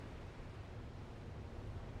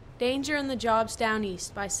Danger in the Jobs Down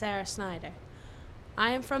East by Sarah Snyder.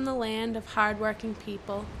 I am from the land of hard-working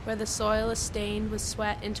people, where the soil is stained with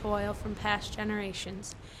sweat and toil from past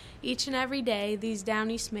generations. Each and every day, these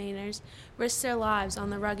Down East Mainers risk their lives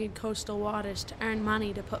on the rugged coastal waters to earn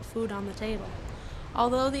money to put food on the table.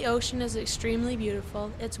 Although the ocean is extremely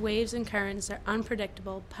beautiful, its waves and currents are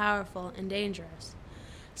unpredictable, powerful, and dangerous.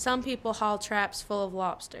 Some people haul traps full of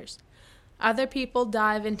lobsters. Other people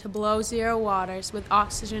dive into below-zero waters with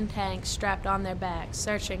oxygen tanks strapped on their backs,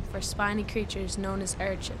 searching for spiny creatures known as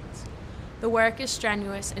urchins. The work is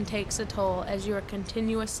strenuous and takes a toll as you are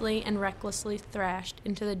continuously and recklessly thrashed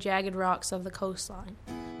into the jagged rocks of the coastline.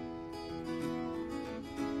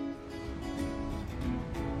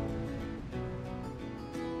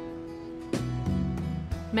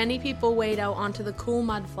 Many people wade out onto the cool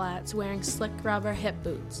mud flats wearing slick rubber hip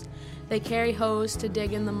boots. They carry hose to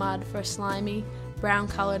dig in the mud for slimy,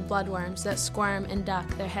 brown-colored bloodworms that squirm and duck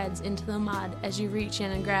their heads into the mud as you reach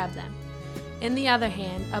in and grab them. In the other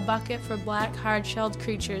hand, a bucket for black, hard-shelled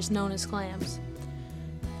creatures known as clams.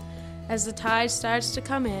 As the tide starts to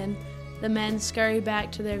come in, the men scurry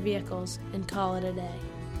back to their vehicles and call it a day.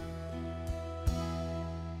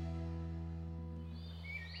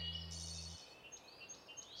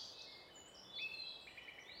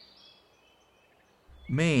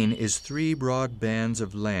 Maine is 3 broad bands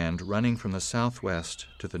of land running from the southwest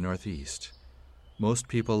to the northeast. Most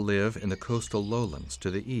people live in the coastal lowlands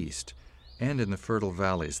to the east and in the fertile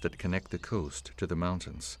valleys that connect the coast to the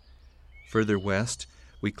mountains. Further west,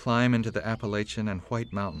 we climb into the Appalachian and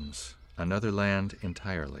White Mountains, another land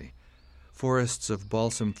entirely. Forests of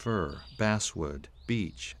balsam fir, basswood,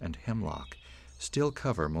 beech, and hemlock still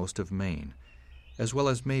cover most of Maine, as well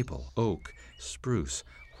as maple, oak, spruce,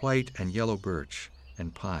 white and yellow birch,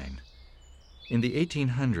 and pine. In the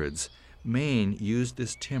 1800s, Maine used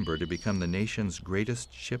this timber to become the nation's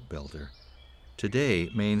greatest shipbuilder. Today,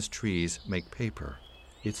 Maine's trees make paper.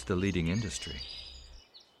 It's the leading industry.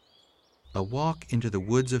 A walk into the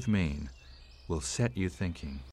woods of Maine will set you thinking.